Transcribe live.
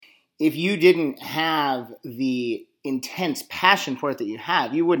if you didn't have the intense passion for it that you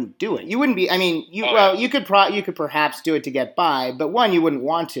have, you wouldn't do it. You wouldn't be. I mean, you could perhaps do it to get by, but one, you wouldn't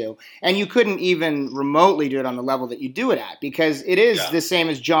want to, and you couldn't even remotely do it on the level that you do it at, because it is the same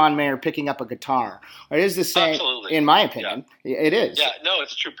as John Mayer picking up a guitar. Or it is the same, absolutely, in my opinion. Yeah. It is. Yeah, no,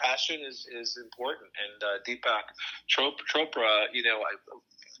 it's true. Passion is important, and Deepak Chopra,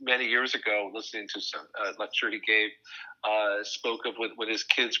 many years ago, listening to some lecture he gave, spoke of when his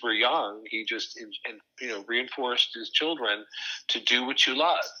kids were young, he just reinforced his children to do what you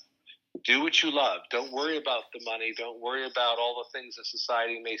love. Do what you love. Don't worry about the money. Don't worry about all the things that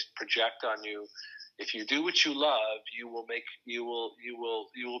society may project on you. If you do what you love, you will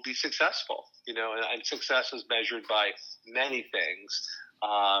be successful. And success is measured by many things.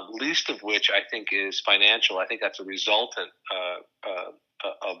 Least of which I think is financial. I think that's a resultant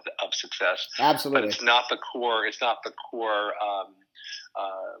of success. Absolutely, but it's not the core. It's not the core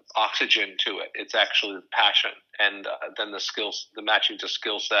oxygen to it. It's actually passion, and then the skills, the matching to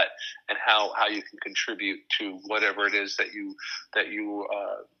skill set, and how you can contribute to whatever it is that you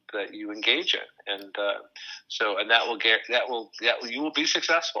engage in, and you will be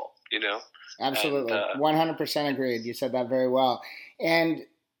successful. Absolutely, 100% agreed. You said that very well. And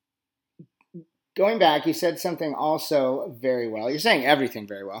going back, you said something also very well. You're saying everything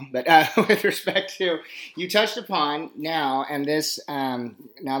very well, but with respect to, you touched upon now, and this, now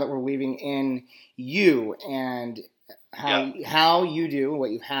that we're weaving in you and how you do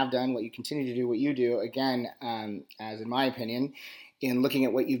what you have done, what you continue to do, what you do, again, as in my opinion, in looking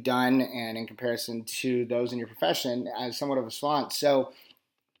at what you've done and in comparison to those in your profession, as somewhat of a savant. So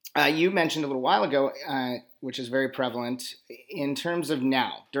you mentioned a little while ago, which is very prevalent in terms of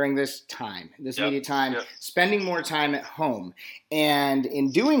now, during this time, this immediate time, spending more time at home. And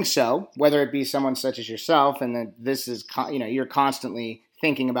in doing so, whether it be someone such as yourself, and that this is, you're constantly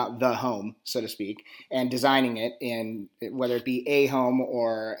thinking about the home, so to speak, and designing it in, whether it be a home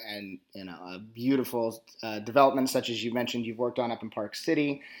or a beautiful development such as you mentioned you've worked on up in Park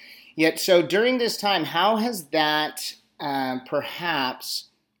City. Yet, so during this time, how has that perhaps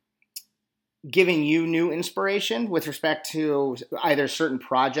giving you new inspiration with respect to either certain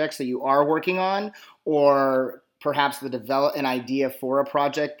projects that you are working on, or perhaps an idea for a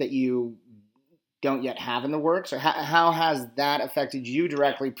project that you don't yet have in the works? Or how has that affected you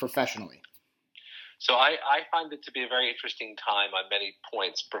directly professionally? So I find it to be a very interesting time on many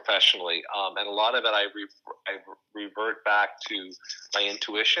points professionally, and a lot of it I revert back to my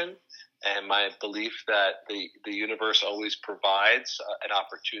intuition and my belief that the universe always provides an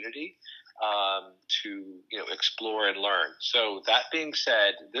opportunity to explore and learn. So that being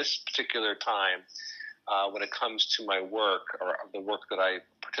said, this particular time, when it comes to my work or the work that I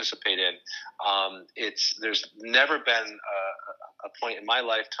participate in, there's never been a point in my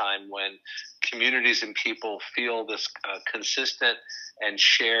lifetime when communities and people feel this consistent and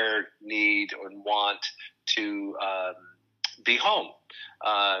shared need or want to be home,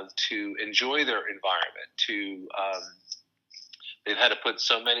 to enjoy their environment, to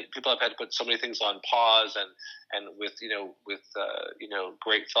people have had to put so many things on pause, and with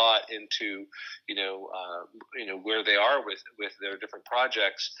great thought into where they are with their different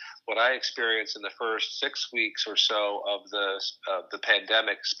projects. What I experienced in the first 6 weeks or so of the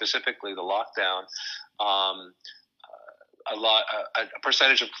pandemic, specifically the lockdown, a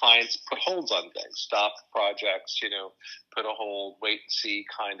percentage of clients put holds on things, stopped projects, put a hold, wait and see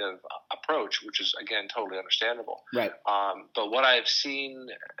kind of approach, which is again totally understandable. Right. But what I've seen,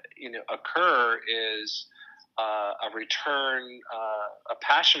 occur is a return, a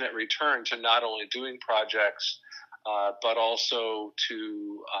passionate return to not only doing projects, but also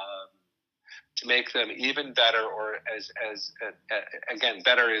to make them even better, or as again,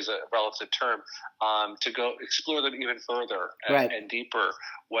 better is a relative term, to go explore them even further and deeper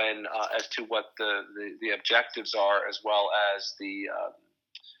when as to what the objectives are, as well as the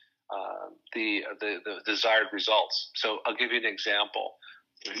desired results. So I'll give you an example.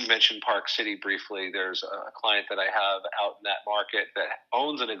 You mentioned Park City briefly. There's a client that I have out in that market that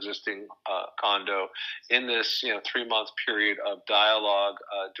owns an existing condo. In this 3-month period of dialogue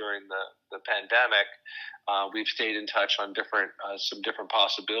during the pandemic, we've stayed in touch on some different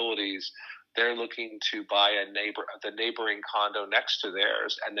possibilities. They're looking to buy the neighboring condo next to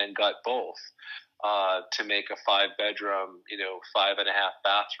theirs, and then got both to make a 5-bedroom, 5.5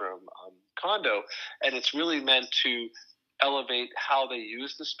 bathroom condo. And it's really meant to elevate how they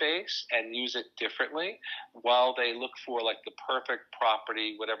use the space and use it differently while they look for like the perfect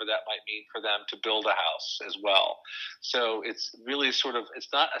property, whatever that might mean for them, to build a house as well. So it's really sort of, it's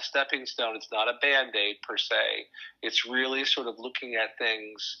not a stepping stone. It's not a Band-Aid per se. It's really sort of looking at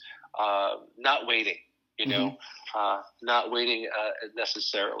things, not waiting, not waiting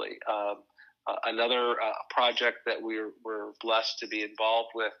necessarily. Another project that we're blessed to be involved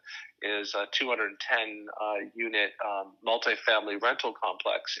with is a 210 unit multifamily rental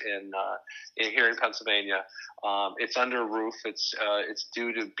complex here in Pennsylvania. It's under roof. It's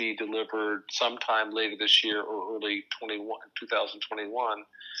due to be delivered sometime later this year or early 2021.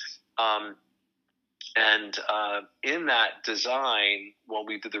 And in that design, when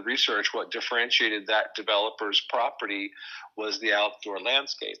we did the research, what differentiated that developer's property was the outdoor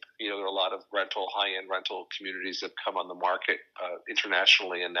landscape. There are a lot of high-end rental communities that come on the market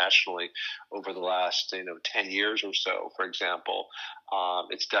internationally and nationally over the last 10 years or so, for example.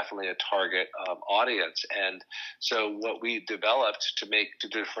 It's definitely a target audience. And so what we developed to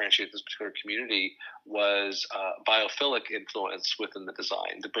differentiate this particular community was biophilic influence within the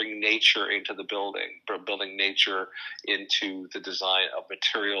design, to bring nature into the building nature into the design of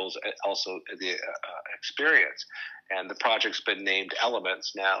materials and also the experience. And the project's been named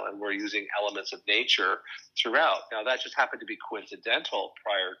Elements now, and we're using elements of nature throughout. Now, that just happened to be coincidental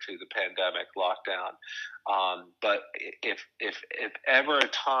prior to the pandemic lockdown. But if ever a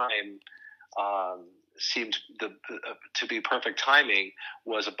time seemed to be perfect timing,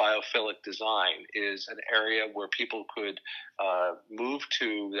 was a biophilic design, is an area where people could move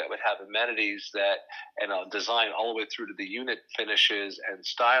to that would have amenities and a design all the way through to the unit finishes and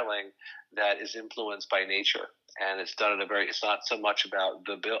styling that is influenced by nature. And it's done it's not so much about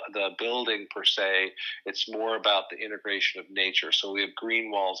the building per se, it's more about the integration of nature. So we have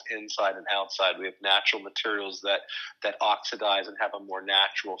green walls inside and outside. We have natural materials that oxidize and have a more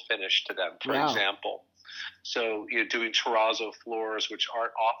natural finish to them, for example. So doing terrazzo floors, which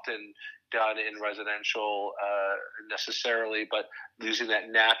aren't often done in residential necessarily, but using that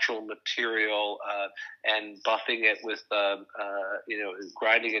natural material and buffing it with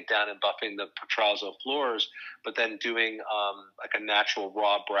grinding it down and buffing the terrazzo floors, but then doing like a natural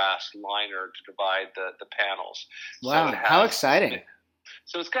raw brass liner to divide the panels. Wow, how exciting!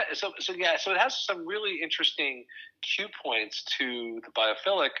 So it's got so it has some really interesting cue points to the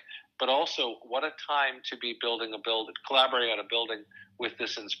biophilic, but also what a time to be collaborating on a building with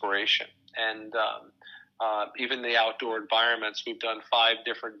this inspiration. And even the outdoor environments, we've done 5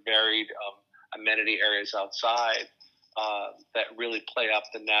 different varied amenity areas outside that really play up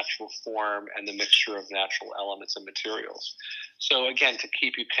the natural form and the mixture of natural elements and materials. So again, to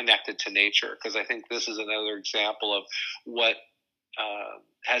keep you connected to nature, because I think this is another example of what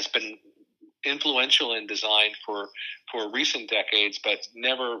has been influential in design for recent decades, but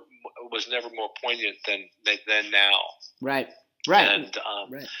was never more poignant than now. Right. And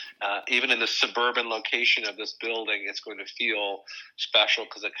even in the suburban location of this building, it's going to feel special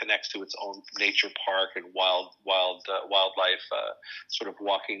because it connects to its own nature park and wildlife sort of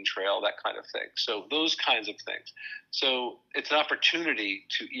walking trail, that kind of thing. So those kinds of things. So it's an opportunity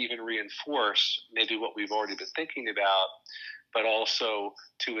to even reinforce maybe what we've already been thinking about, but also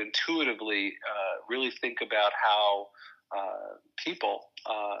to intuitively really think about how people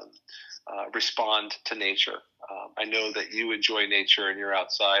respond to nature. I know that you enjoy nature and you're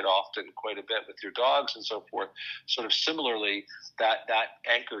outside often quite a bit with your dogs and so forth. Sort of similarly, that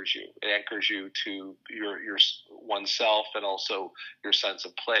anchors you. It anchors you to your oneself and also your sense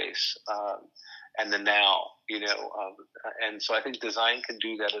of place and the now. And so I think design can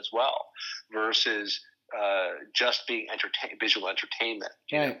do that as well, versus just being visual entertainment.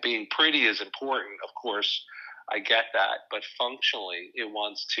 Right. Being pretty is important, of course. I get that, but functionally, it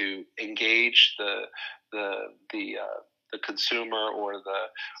wants to engage the consumer or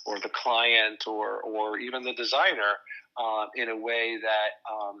the client or even the designer in a way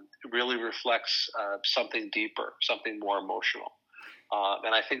that really reflects something deeper, something more emotional.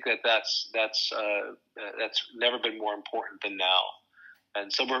 And I think that's never been more important than now. And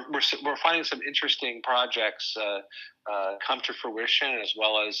so we're finding some interesting projects come to fruition, as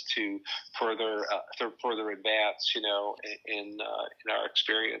well as to further advance, in our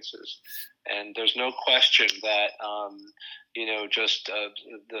experiences. And there's no question that just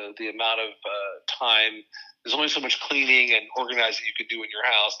the amount of time. There's only so much cleaning and organizing you could do in your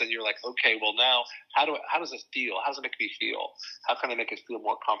house. Then you're like, okay, well now, how does it feel? How does it make me feel? How can I make it feel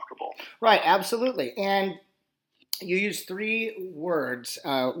more comfortable? Right, absolutely. And you use 3 words,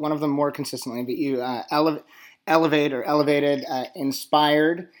 one of them more consistently, but you elevate or elevated,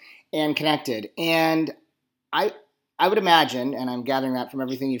 inspired, and connected. And I I would imagine, and I'm gathering that from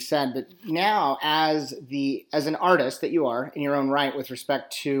everything you've said, but now as an artist that you are in your own right with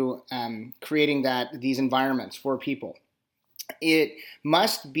respect to creating these environments for people, it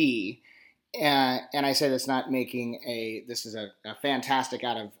must be, and I say this not making this is a fantastic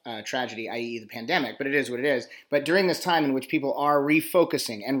out of tragedy, i.e. the pandemic, but it is what it is. But during this time in which people are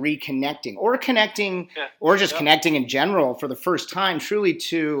refocusing and reconnecting or connecting or just connecting in general for the first time truly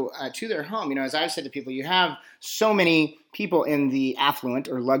to their home. As I've said to people, you have so many people in the affluent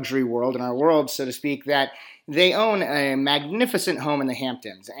or luxury world, in our world, so to speak, that they own a magnificent home in the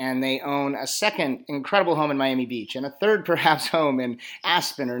Hamptons, and they own a second incredible home in Miami Beach, and a third perhaps home in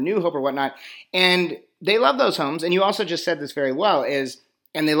Aspen or New Hope or whatnot. And they love those homes. And you also just said this very well,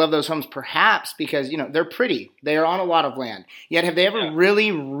 and they love those homes perhaps because, they're pretty. They are on a lot of land. Yet have they ever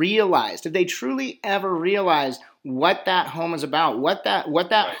really realized, have they truly ever realized what that home is about, what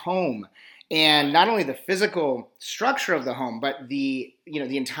that home, and not only the physical structure of the home, but the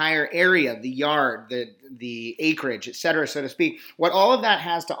entire area, the yard, the acreage, et cetera, so to speak, what all of that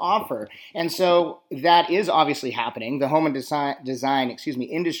has to offer. And so that is obviously happening. The home and design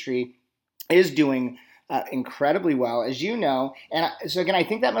industry is doing incredibly well, as you know. And so again, I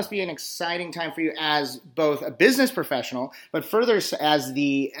think that must be an exciting time for you as both a business professional, but further as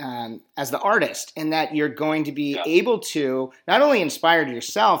the artist, and that you're going to be able to not only inspire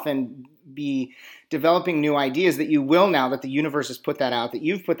yourself and be developing new ideas that you will now that the universe has put that out, that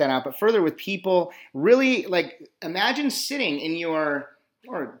you've put that out, but further with people really imagine sitting in your,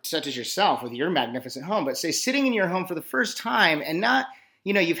 or such as yourself with your magnificent home, but say sitting in your home for the first time and not,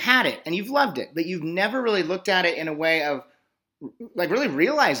 you've had it and you've loved it, but you've never really looked at it in a way of really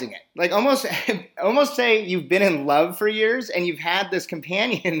realizing it, almost say you've been in love for years and you've had this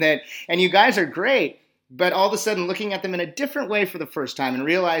companion and you guys are great, but all of a sudden looking at them in a different way for the first time and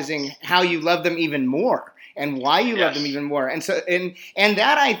realizing how you love them even more and why you love them even more. And so, and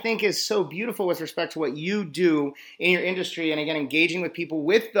that I think is so beautiful with respect to what you do in your industry. And again, engaging with people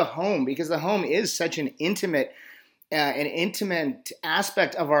with the home, because the home is such an intimate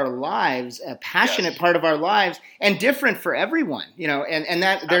aspect of our lives, a passionate part of our lives, and different for everyone, and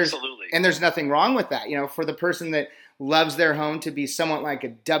that there's nothing wrong with that, for the person that loves their home to be somewhat like a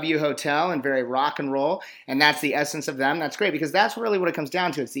W hotel and very rock and roll, and that's the essence of them. That's great, because that's really what it comes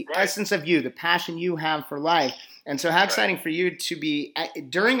down to. It's the essence of you, the passion you have for life. And so how exciting for you to be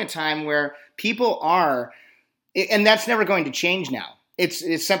during a time where people are, and that's never going to change now.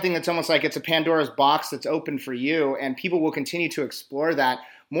 It's something that's almost like it's a Pandora's box that's open for you, and people will continue to explore that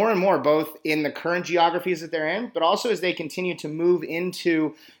more and more, both in the current geographies that they're in, but also as they continue to move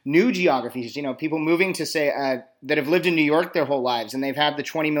into new geographies. People moving to say that have lived in New York their whole lives, and they've had the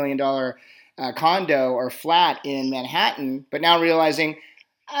 $20 million condo or flat in Manhattan, but now realizing,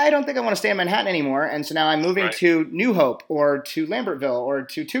 I don't think I want to stay in Manhattan anymore, and so now I'm moving to New Hope or to Lambertville or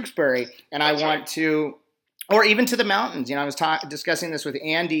to Tewksbury, and I want to, or even to the mountains. I was discussing this with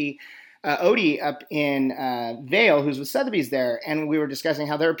Andy Odie up in Vail, who's with Sotheby's there, and we were discussing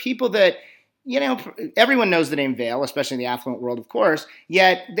how there are people that, everyone knows the name Vail, especially in the affluent world, of course,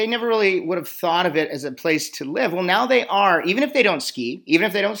 yet they never really would have thought of it as a place to live. Well, now they are, even if they don't ski, even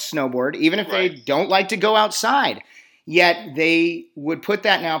if they don't snowboard, even if they don't like to go outside, yet they would put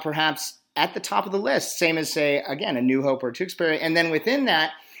that now perhaps at the top of the list, same as, say, again, a New Hope or Tewksbury, and then within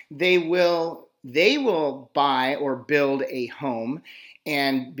that, they will buy or build a home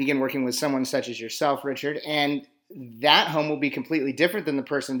and begin working with someone such as yourself, Richard, and that home will be completely different than the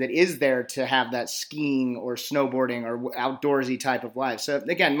person that is there to have that skiing or snowboarding or outdoorsy type of life. So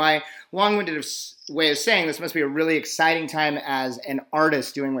again, my long-winded way of saying this must be a really exciting time as an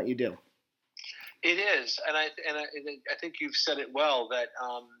artist doing what you do. It is, and I think you've said it well that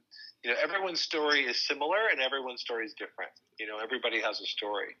everyone's story is similar and everyone's story is different. Everybody has a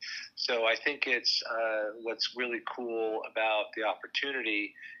story. So I think it's what's really cool about the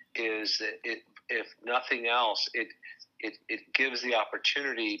opportunity is that if nothing else, it gives the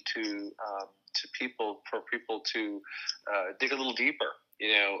opportunity to people to dig a little deeper.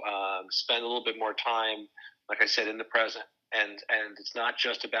 Spend a little bit more time, like I said, in the present. And it's not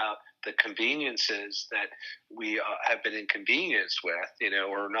just about the conveniences that we have been inconvenienced with,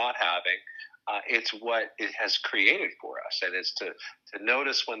 or not having. It's what it has created for us, and it's to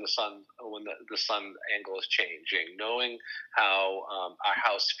notice when the sun angle is changing, knowing how our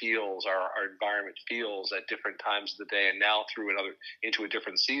house feels, our environment feels at different times of the day, and now into a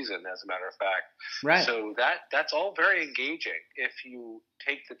different season, as a matter of fact. Right. So that's all very engaging if you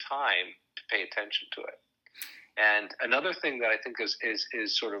take the time to pay attention to it. And another thing that I think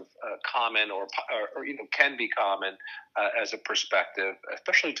is sort of common or can be common as a perspective,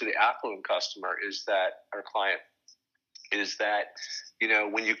 especially to the affluent customer, is that our client is that,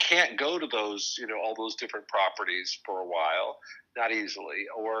 when you can't go to those, all those different properties for a while, not easily,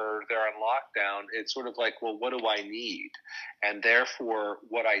 or they're on lockdown, it's sort of like, well, what do I need? And therefore,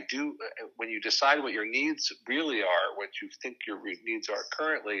 what I do, when you decide what your needs really are, what you think your needs are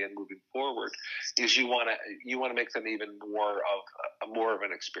currently and moving forward, is you want to make them even more of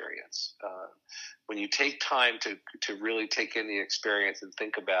an experience. When you take time to really take in the experience and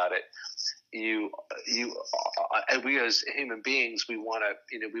think about it, we as human beings, we want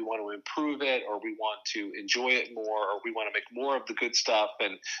to improve it, or we want to enjoy it more, or we want to make more of the good stuff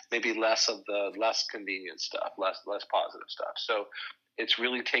and maybe less of the less convenient stuff, less positive stuff. So it's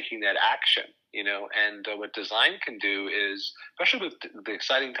really taking that action, and what design can do is, especially with the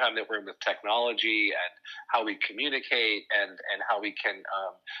exciting time that we're in with technology and how we communicate and how we can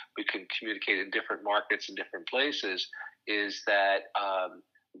communicate in different markets and different places, is that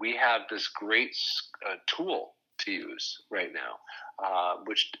we have this great tool to use right now,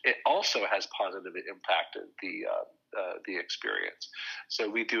 which it also has positively impacted the experience. So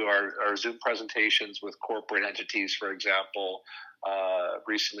we do our Zoom presentations with corporate entities, for example.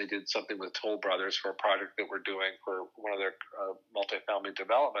 Recently did something with Toll Brothers for a project that we're doing for one of their multifamily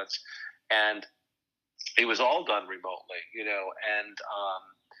developments, and it was all done remotely, and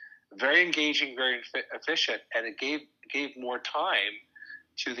very engaging, very efficient, and it gave more time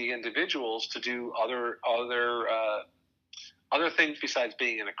to the individuals to do other things besides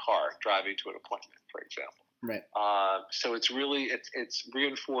being in a car, driving to an appointment, for example. Right. So it's really it's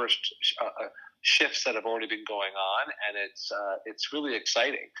reinforced shifts that have already been going on, and it's really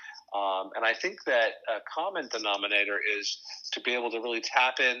exciting. And I think that a common denominator is to be able to really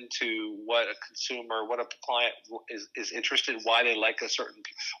tap into what a consumer, what a client is interested in, why they like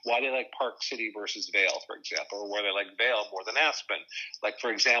Park City versus Vail, for example, or why they like Vail more than Aspen. Like,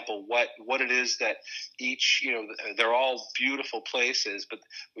 for example, what it is that each, they're all beautiful places, but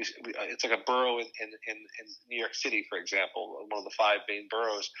it's like a borough in New York City, for example, one of the 5 main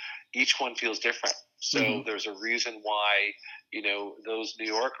boroughs. Each one feels different. So there's a reason why, those New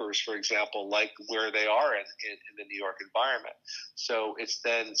Yorkers, for example, like where they are in the New York environment. So it's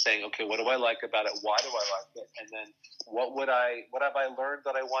then saying, okay, what do I like about it? Why do I like it? And then what have I learned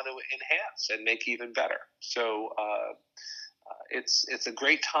that I want to enhance and make even better? So it's a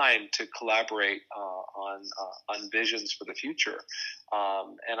great time to collaborate on visions for the future.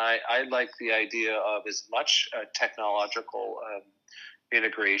 And I like the idea of as much technological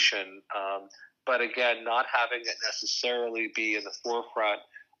integration, but again, not having it necessarily be in the forefront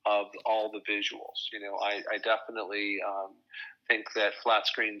of all the visuals. I definitely think that flat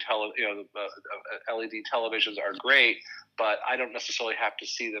screen LED televisions are great, but I don't necessarily have to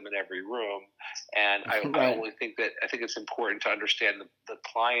see them in every room. And I only think it's important to understand the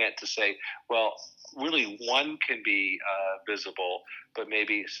client, to say, well, really one can be visible, but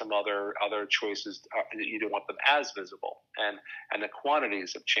maybe some other choices you don't want them as visible, and the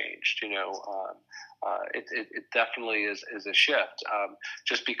quantities have changed. It definitely is a shift,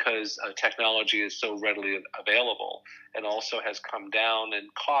 just because technology is so readily available, and also has come down in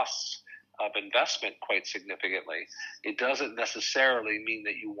costs of investment quite significantly. It doesn't necessarily mean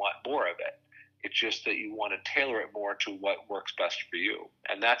that you want more of it. It's just that you want to tailor it more to what works best for you.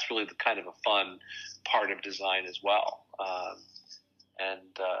 And that's really the kind of a fun part of design as well.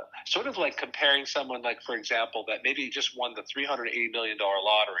 Sort of like comparing someone, like, for example, that maybe just won the $380 million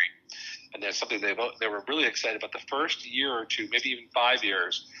lottery, and there's something they were really excited about the first year or two, maybe even 5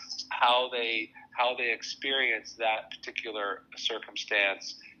 years, how they experience that particular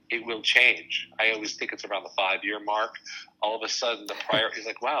circumstance. It will change. I always think it's around the 5-year mark. All of a sudden, the priority is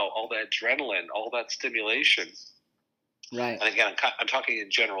like, wow, all that adrenaline, all that stimulation. Right. And again, I'm talking in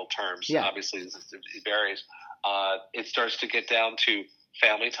general terms. Yeah. Obviously, it varies. It starts to get down to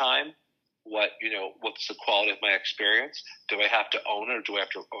family time. What's the quality of my experience? Do I have to own it, or do I have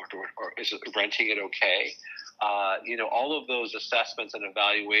to, or is it renting it okay? All of those assessments and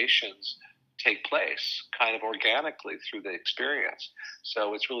evaluations take place kind of organically through the experience.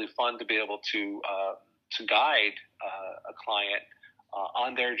 So it's really fun to be able to guide a client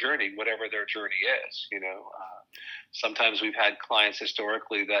on their journey, whatever their journey is. Sometimes we've had clients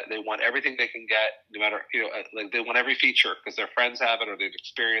historically that they want everything they can get, no matter, like they want every feature because their friends have it or they've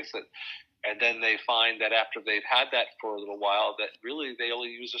experienced it. And then they find that after they've had that for a little while, that really they only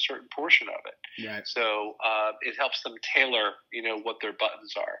use a certain portion of it. Right. So it helps them tailor, what their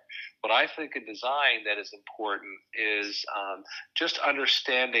buttons are. What I think in design that is important is just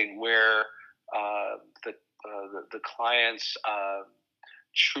understanding where the client's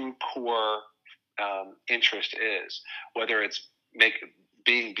true core interest is, whether it's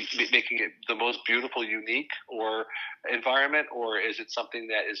making it the most beautiful, unique or environment, or is it something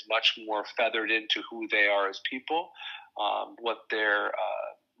that is much more feathered into who they are as people, what their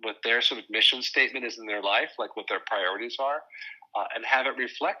sort of mission statement is in their life, like what their priorities are, and have it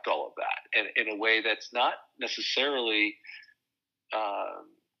reflect all of that in a way that's not necessarily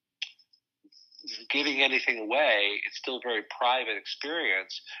giving anything away. It's still a very private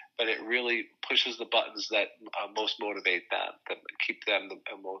experience, but it really pushes the buttons that most motivate them, that keep them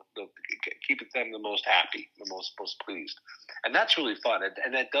the most happy, the most pleased, and that's really fun.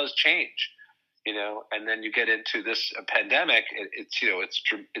 And that does change, And then you get into this pandemic.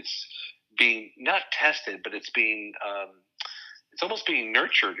 It's being not tested, but it's being it's almost being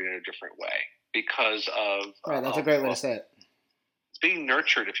nurtured in a different way because of right. That's a great way to say it. Being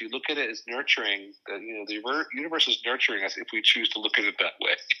nurtured. If you look at it as nurturing, the universe is nurturing us if we choose to look at it that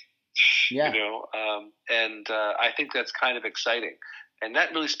way. Yeah. I think that's kind of exciting, and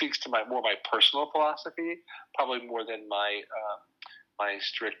that really speaks to my personal philosophy, probably more than my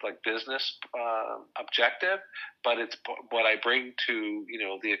strict business objective. But it's what I bring to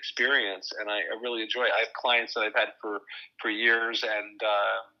the experience, and I really enjoy it. I have clients that I've had for years, and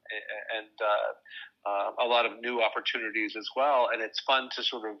a lot of new opportunities as well, and it's fun to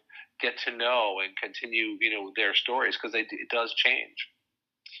sort of get to know and continue, their stories, because it does change.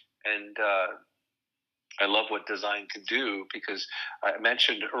 And I love what design can do, because I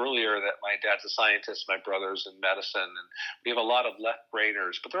mentioned earlier that my dad's a scientist, my brother's in medicine, and we have a lot of left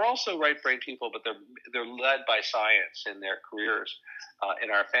brainers, but they're also right brain people, but they're led by science in their careers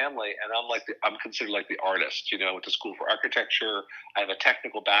in our family. And I'm considered like the artist, went to school for architecture. I have a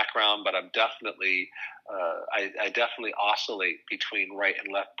technical background, but I'm definitely I definitely oscillate between right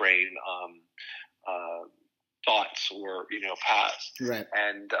and left brain thoughts or paths, right?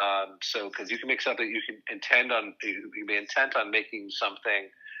 And so, because you can make something, you be intent on making something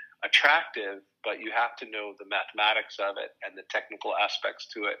attractive, but you have to know the mathematics of it and the technical aspects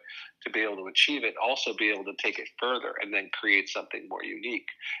to it to be able to achieve it. Also, be able to take it further and then create something more unique,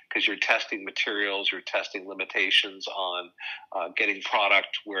 because you're testing materials, you're testing limitations on getting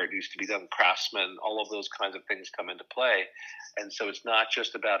product where it needs to be done. Craftsmen, all of those kinds of things come into play, and so it's not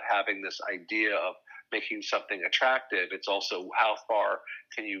just about having this idea of making something attractive. It's also how far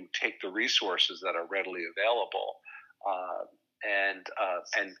can you take the resources that are readily available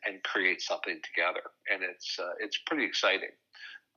and create something together. And it's pretty exciting.